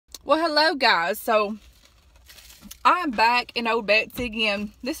Well, hello guys. So I'm back in Old Betsy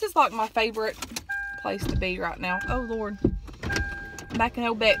again. This is like my favorite place to be right now. Oh Lord, I'm back in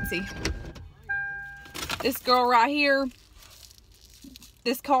Old Betsy. This girl right here,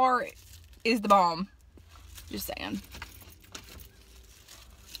 this car is the bomb. Just saying.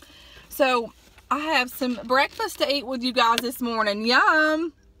 So I have some breakfast to eat with you guys this morning.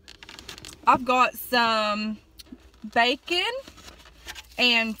 Yum! I've got some bacon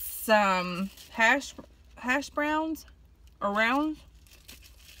and some hash browns or rounds,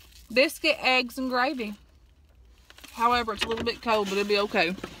 biscuit, eggs, and gravy. However, it's a little bit cold, but it'll be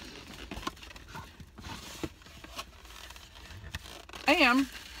okay. And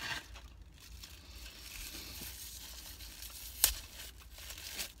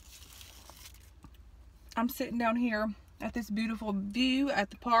I'm sitting down here at this beautiful view at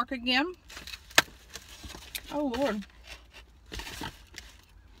the park again. Oh Lord.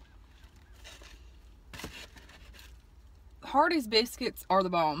 Hardee's biscuits are the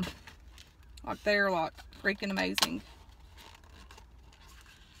bomb. Like, they're like freaking amazing.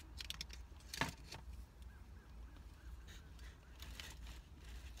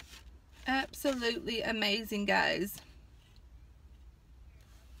 Absolutely amazing, guys.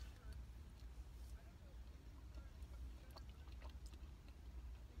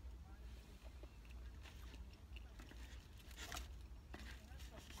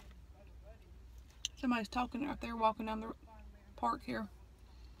 Somebody's talking out there walking down the park here.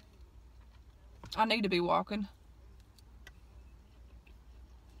 I need to be walking.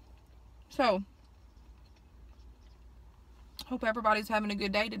 So, hope everybody's having a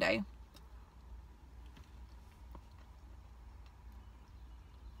good day today.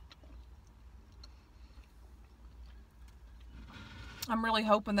 I'm really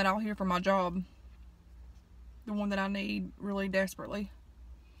hoping that I'll hear from my job. The one that I need really desperately.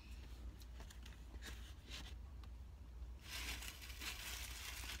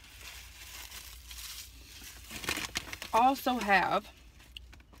 I also have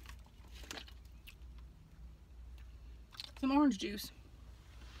some orange juice.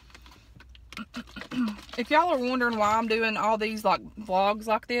 If y'all are wondering why I'm doing all these like vlogs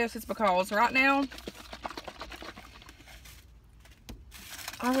like this, it's because right now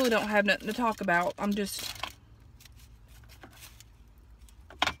I really don't have nothing to talk about. I'm just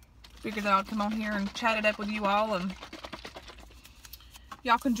figured that I'd come on here and chat it up with you all, and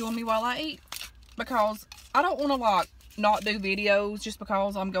y'all can join me while I eat, because I don't want to like not do videos just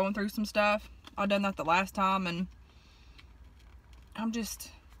because I'm going through some stuff. I done that the last time, and I'm just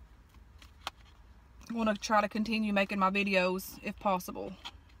want to try to continue making my videos if possible.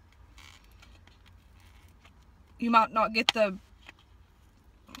 You might not get the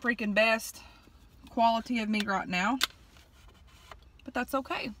freaking best quality of me right now, but that's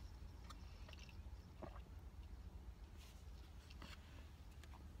okay.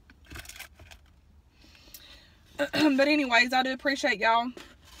 But anyways, I do appreciate y'all.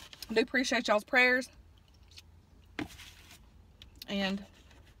 I do appreciate y'all's prayers. And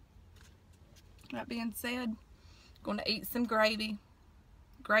that being said, going to eat some gravy.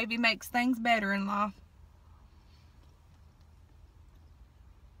 Gravy makes things better in life.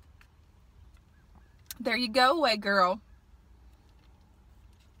 There you go, away girl.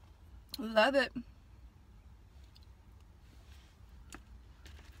 Love it.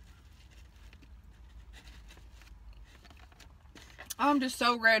 I'm just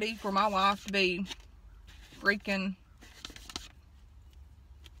so ready for my life to be freaking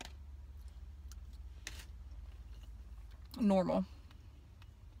normal.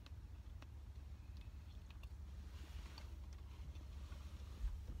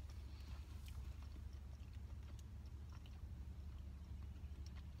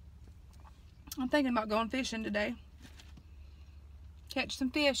 I'm thinking about going fishing today. Catch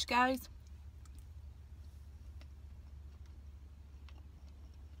some fish, guys.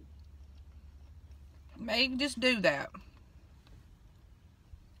 May just do that.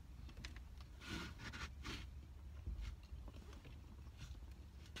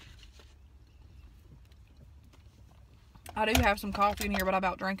 I do have some coffee in here, but I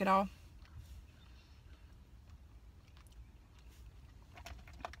about drank it all.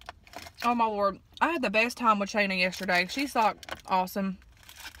 Oh my Lord. I had the best time with Shayna yesterday. She's like awesome.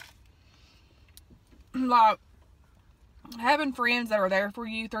 Like, having friends that are there for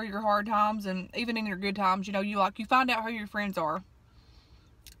you through your hard times and even in your good times, you know, you find out who your friends are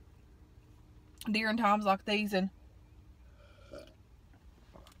during times like these. And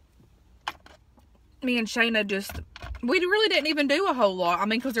me and Shayna just, we really didn't even do a whole lot. I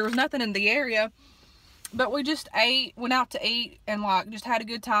mean, because there was nothing in the area. But we just went out to eat, and like just had a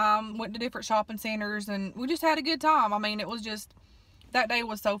good time. Went to different shopping centers, and we just had a good time. I mean, it was just, that day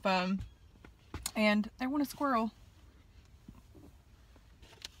was so fun. And there went a squirrel.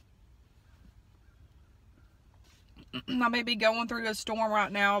 I may be going through a storm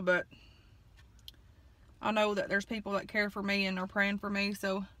right now, but I know that there's people that care for me and are praying for me,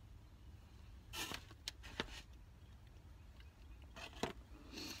 so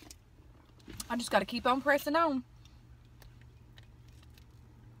I just got to keep on pressing on.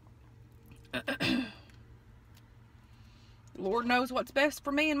 Lord knows what's best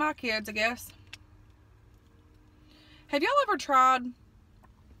for me and my kids, I guess. Have y'all ever tried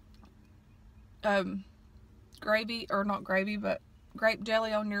gravy, or not gravy, but grape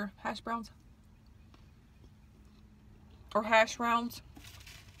jelly on your hash browns? Or hash browns?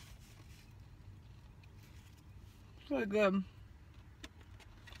 It's really good.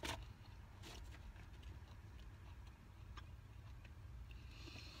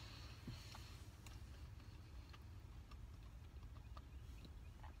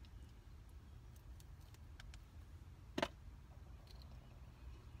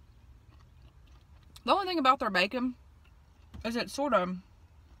 The only thing about their bacon is it's sort of,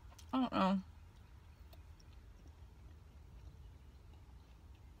 I don't know.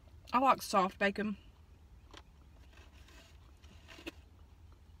 I like soft bacon.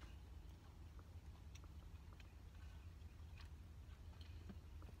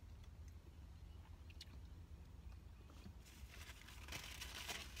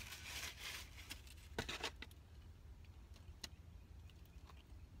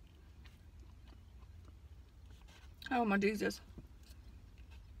 Oh my Jesus.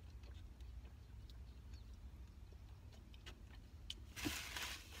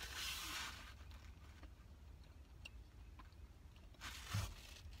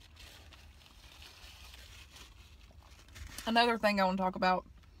 Another thing I want to talk about.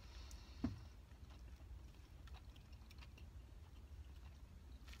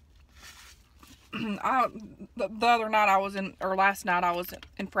 The other night I was in, or last night I was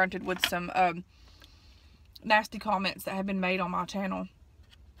confronted with some nasty comments that had been made on my channel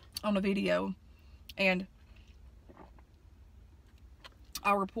on a video, and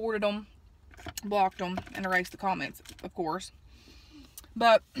I reported them, blocked them, and erased the comments, of course.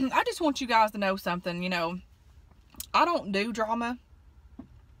 But I just want you guys to know something. You know, I don't do drama,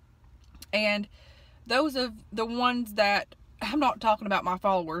 and those of the ones that, I'm not talking about my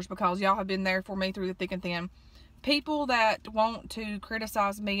followers, because y'all have been there for me through the thick and thin. People that want to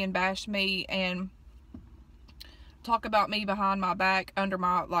criticize me and bash me and talk about me behind my back, under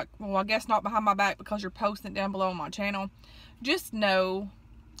my, like, well, I guess not behind my back because you're posting it down below on my channel. Just know,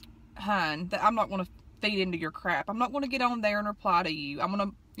 hun, that I'm not going to feed into your crap. I'm not going to get on there and reply to you. I'm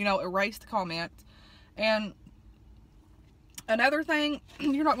going to, you know, erase the comments. And another thing,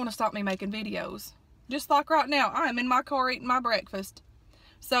 you're not going to stop me making videos. Just like right now, I'm in my car eating my breakfast.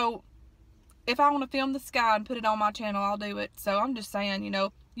 So, if I want to film the sky and put it on my channel, I'll do it. So, I'm just saying, you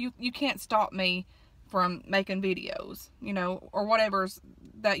know, you can't stop me from making videos, you know, or whatever's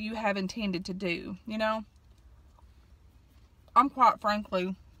that you have intended to do, you know. I'm quite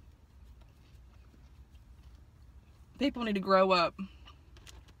frankly, people need to grow up.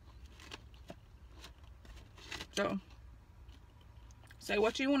 So, say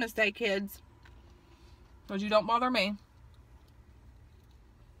what you want to say, kids, because you don't bother me.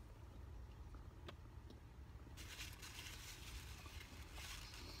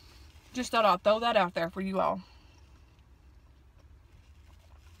 Just thought I'd throw that out there for you all.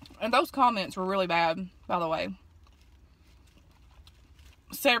 And those comments were really bad, by the way.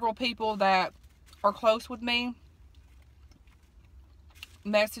 Several people that are close with me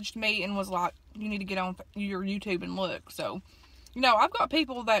messaged me and was like, you need to get on your YouTube and look. So, you know, I've got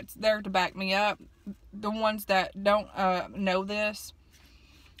people that's there to back me up. The ones that don't know this.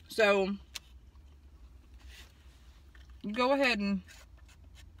 So, you go ahead and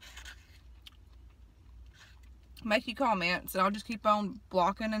make your comments, and I'll just keep on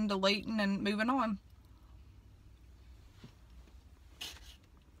blocking and deleting and moving on.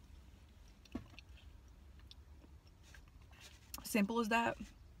 Simple as that.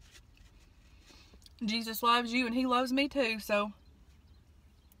 Jesus loves you and he loves me too, so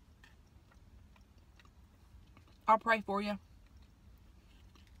I'll pray for you.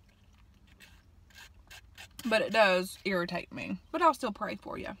 But it does irritate me. But I'll still pray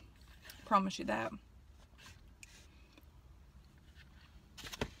for you. Promise you that.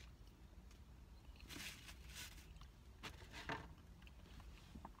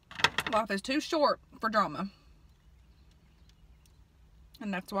 Life is too short for drama.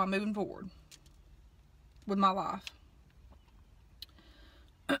 And that's why I'm moving forward. with my life.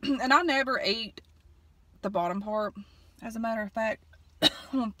 And I never ate the bottom part. As a matter of fact, I'm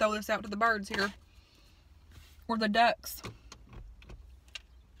going to throw this out to the birds here. Or the ducks.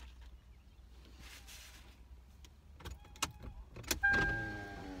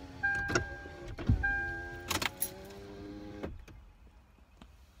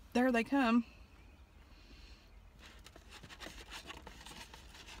 There they come.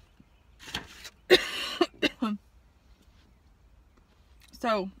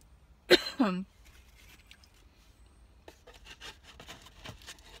 So,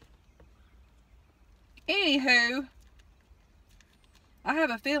 anywho, I have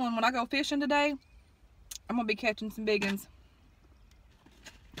a feeling when I go fishing today, I'm going to be catching some big ones.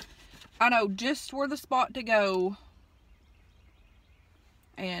 I know just where the spot to go,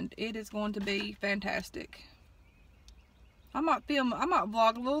 and it is going to be fantastic. I might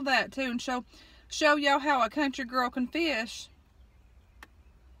vlog a little of that too, and show y'all how a country girl can fish.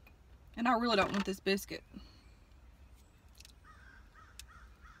 And I really don't want this biscuit.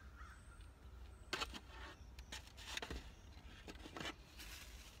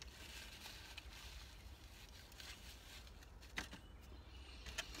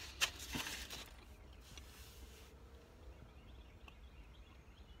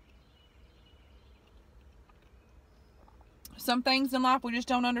 Some things in life we just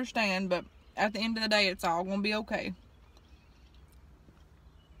don't understand, but at the end of the day, it's all gonna be okay.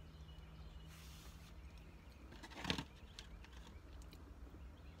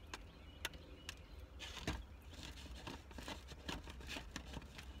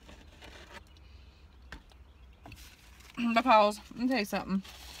 But pause. Let me tell you something.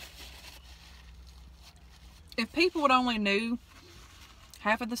 If people would only knew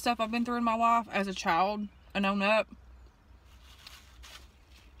half of the stuff I've been through in my life as a child and on up,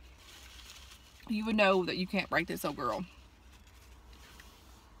 you would know that you can't break this old girl.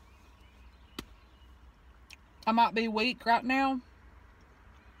 I might be weak right now,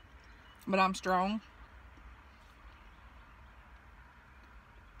 but I'm strong.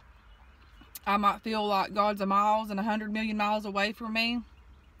 I might feel like God's a miles and 100 million miles away from me,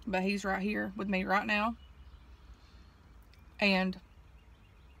 but He's right here with me right now. And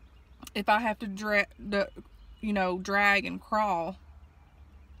if I have to drag and crawl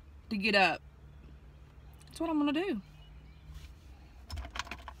to get up, that's what I'm gonna do.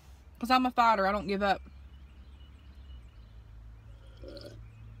 Because I'm a fighter. I don't give up.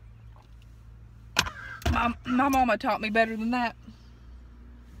 My mama taught me better than that.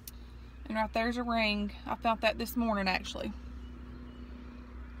 And right there's a ring. I found that this morning, actually.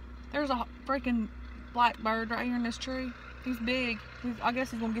 There's a freaking blackbird right here in this tree. He's big. I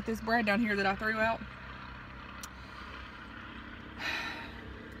guess he's gonna get this bread down here that I threw out.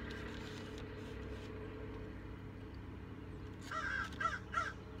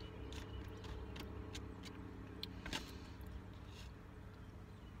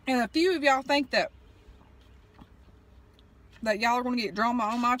 And a few of y'all think that y'all are going to get drama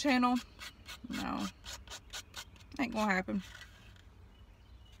on my channel. No. Ain't going to happen.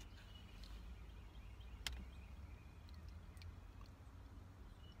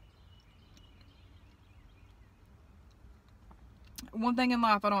 One thing in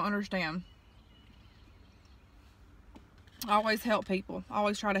life I don't understand. I always help people. I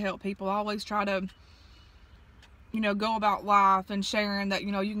always try to help people. I always try to, go about life and sharing that,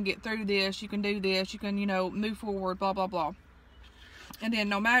 you can get through this, you can do this, you can, move forward, blah, blah, blah. And then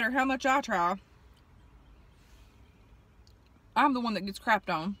no matter how much I try, I'm the one that gets crapped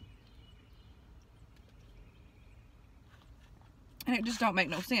on. And it just don't make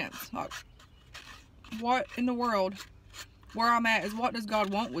no sense. Like, what in the world, where I'm at is, what does God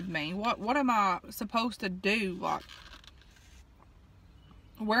want with me? What am I supposed to do? Like,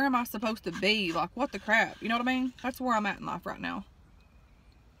 where am I supposed to be? Like, what the crap? You know what I mean? That's where I'm at in life right now.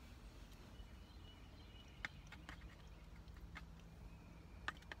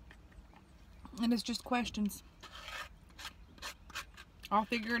 And it's just questions. I'll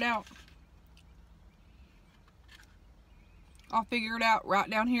figure it out. I'll figure it out right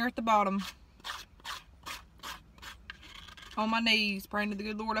down here at the bottom. On my knees, praying to the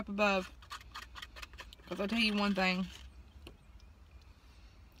good Lord up above. Because I'll tell you one thing.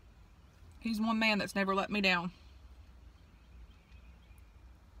 He's one man that's never let me down.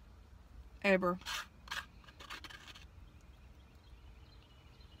 Ever.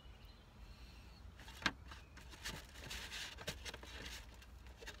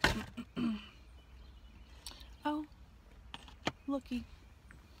 Oh, looky.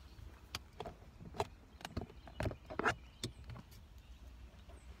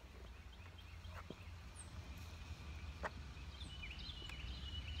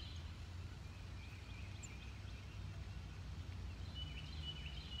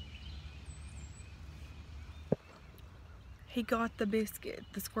 He got the biscuit.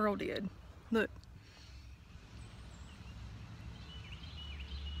 The squirrel did. Look.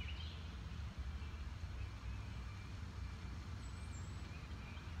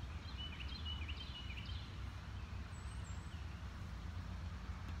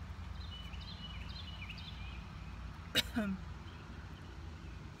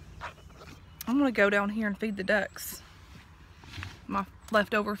 I'm gonna go down here and feed the ducks my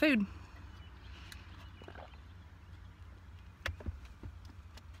leftover food.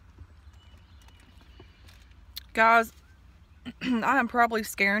 Guys, I am probably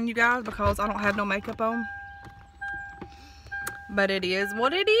scaring you guys because I don't have no makeup on. But it is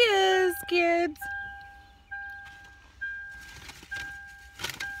what it is, kids.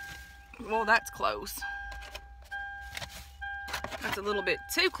 Well, that's close. That's a little bit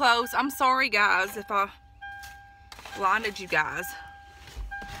too close. I'm sorry, guys, if I blinded you guys.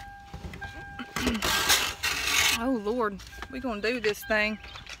 Oh, Lord. We're going to do this thing.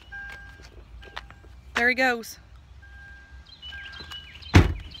 There he goes.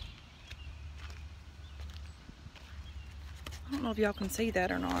 I don't know if y'all can see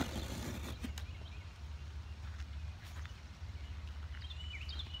that or not.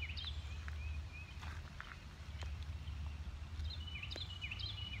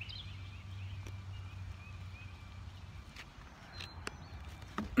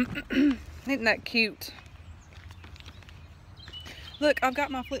 Isn't that cute? Look, I've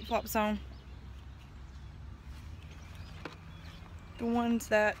got my flip-flops on. The ones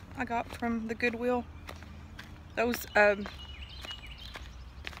that I got from the Goodwill. Those, crap,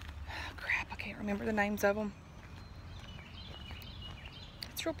 I can't remember the names of them.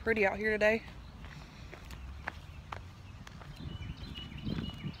 It's real pretty out here today.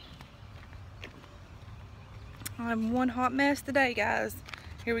 I'm one hot mess today, guys.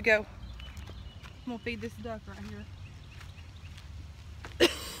 Here we go. I'm gonna feed this duck right here.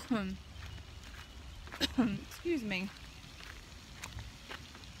 Excuse me.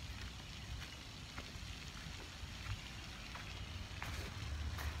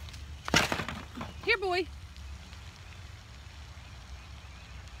 Here, boy.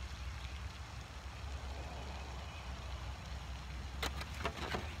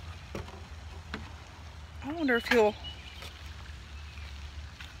 I wonder if he'll...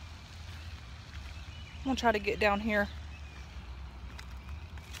 I'm gonna try to get down here.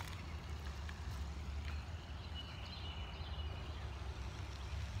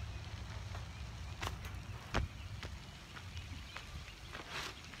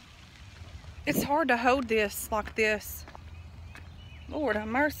 It's hard to hold this like this. Lord have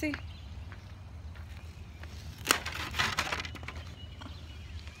mercy.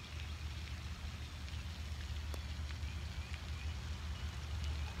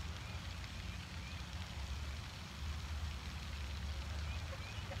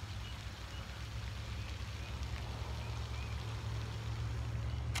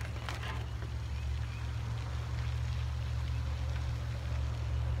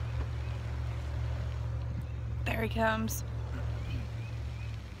 There he comes.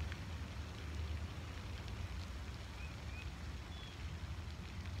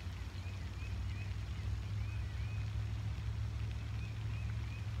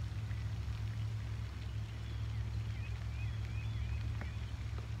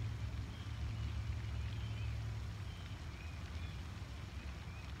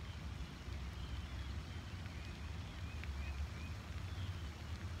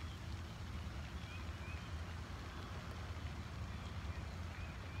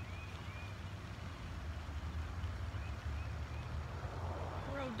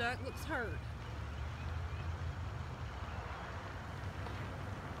 Duck looks hurt.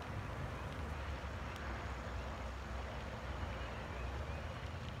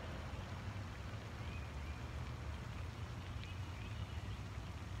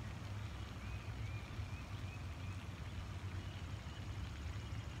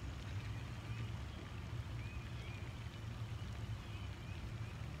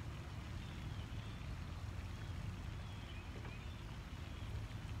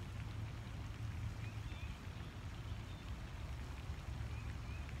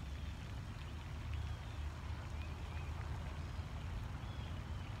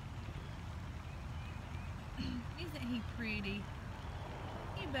 Isn't he pretty?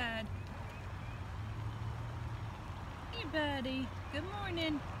 Hey, bud. Hey, buddy. Good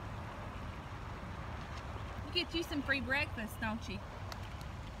morning. You get you some free breakfast, don't you?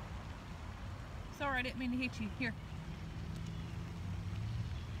 Sorry, I didn't mean to hit you. Here.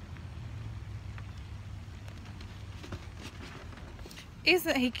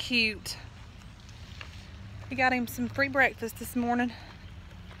 Isn't he cute? He got him some free breakfast this morning.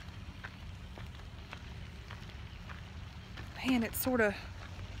 Man, it's sort of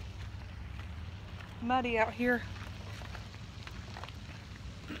muddy out here.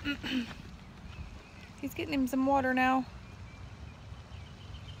 He's getting him some water now.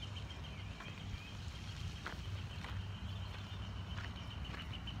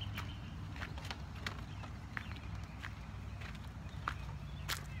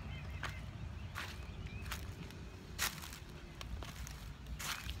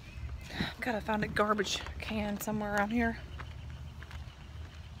 Gotta find a garbage can somewhere around here.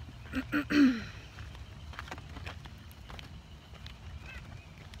 And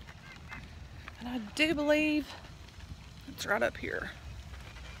I do believe it's right up here.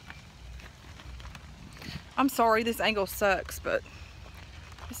 I'm sorry, this angle sucks, but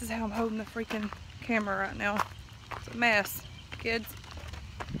this is how I'm holding the freaking camera right now. It's a mess, kids.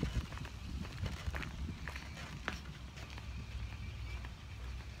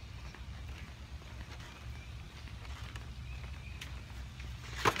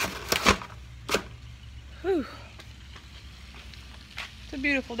 Whew. It's a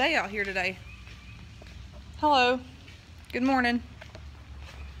beautiful day out here today. Hello. Good morning.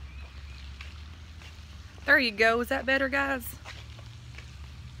 There you go. Is that better, guys?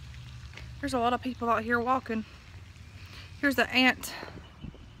 There's a lot of people out here walking. Here's an ant.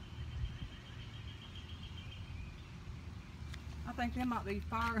 I think they might be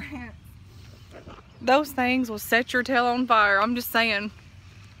fire ants. Those things will set your tail on fire. I'm just saying.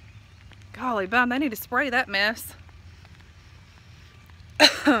 Golly bum, they need to spray that mess.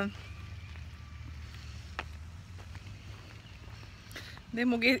 Then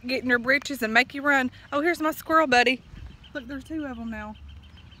we'll get in your britches and make you run. Oh, here's my squirrel buddy. Look, there's 2 of them now.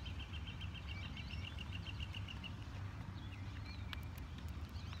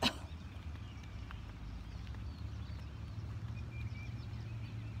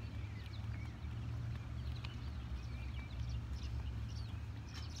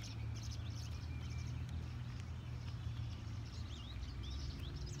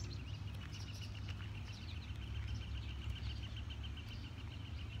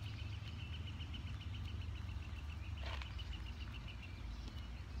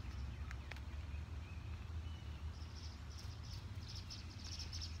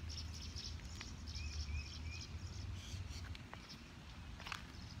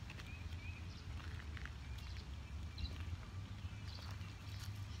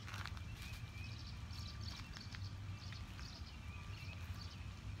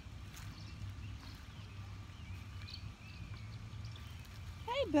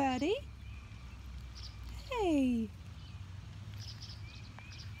 Hey, buddy. Hey.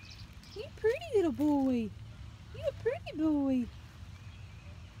 You pretty little boy. You a pretty boy.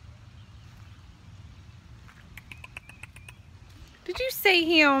 Did you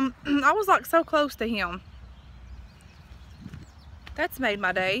see him? I was like so close to him. That's made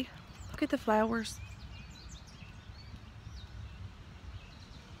my day. Look at the flowers.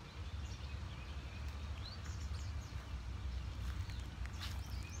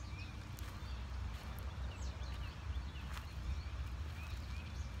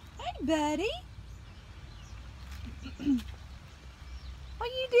 Buddy, what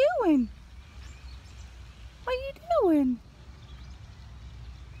you doing? What you doing?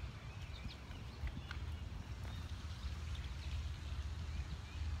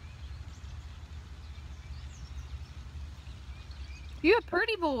 You a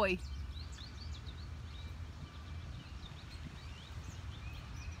pretty boy.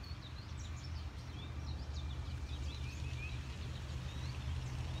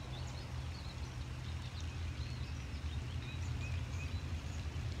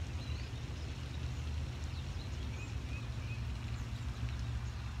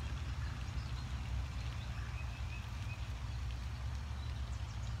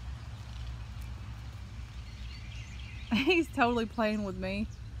 He's totally playing with me.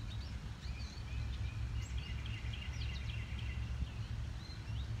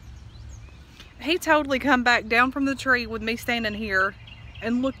 He totally come back down from the tree with me standing here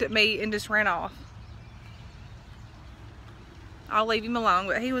and looked at me and just ran off. I'll leave him alone,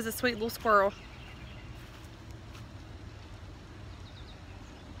 but he was a sweet little squirrel.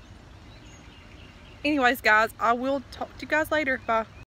 Anyways, guys, I will talk to you guys later. Bye.